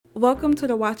Welcome to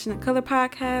the Watching In Kolor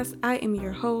podcast. I am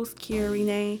your host, Kiara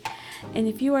Renee. And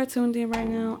if you are tuned in right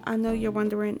now, I know you're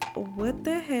wondering, what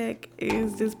the heck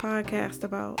is this podcast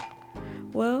about?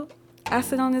 Well, I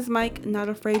sit on this mic not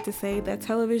afraid to say that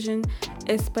television,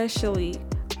 especially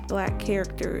Black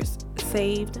characters,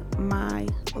 saved my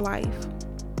life.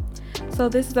 So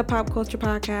this is a pop culture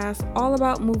podcast all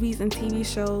about movies and TV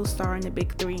shows starring the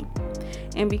big three.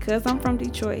 And because I'm from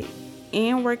Detroit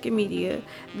and work in media,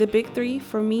 the big three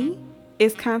for me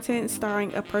is content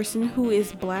starring a person who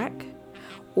is Black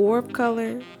or of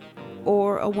color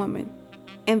or a woman.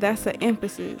 And that's an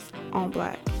emphasis on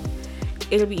Black.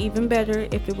 It'll be even better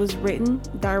if it was written,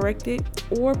 directed,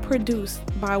 or produced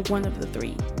by one of the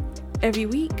three. Every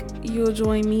week, you'll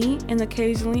join me and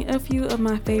occasionally a few of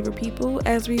my favorite people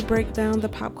as we break down the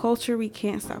pop culture we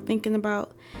can't stop thinking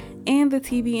about and the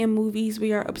TV and movies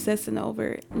we are obsessing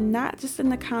over, not just in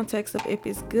the context of if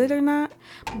it's good or not,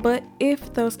 but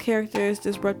if those characters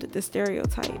disrupted the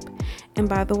stereotype. And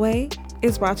by the way,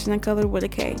 it's Watching in Kolor with a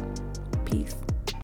K. Peace.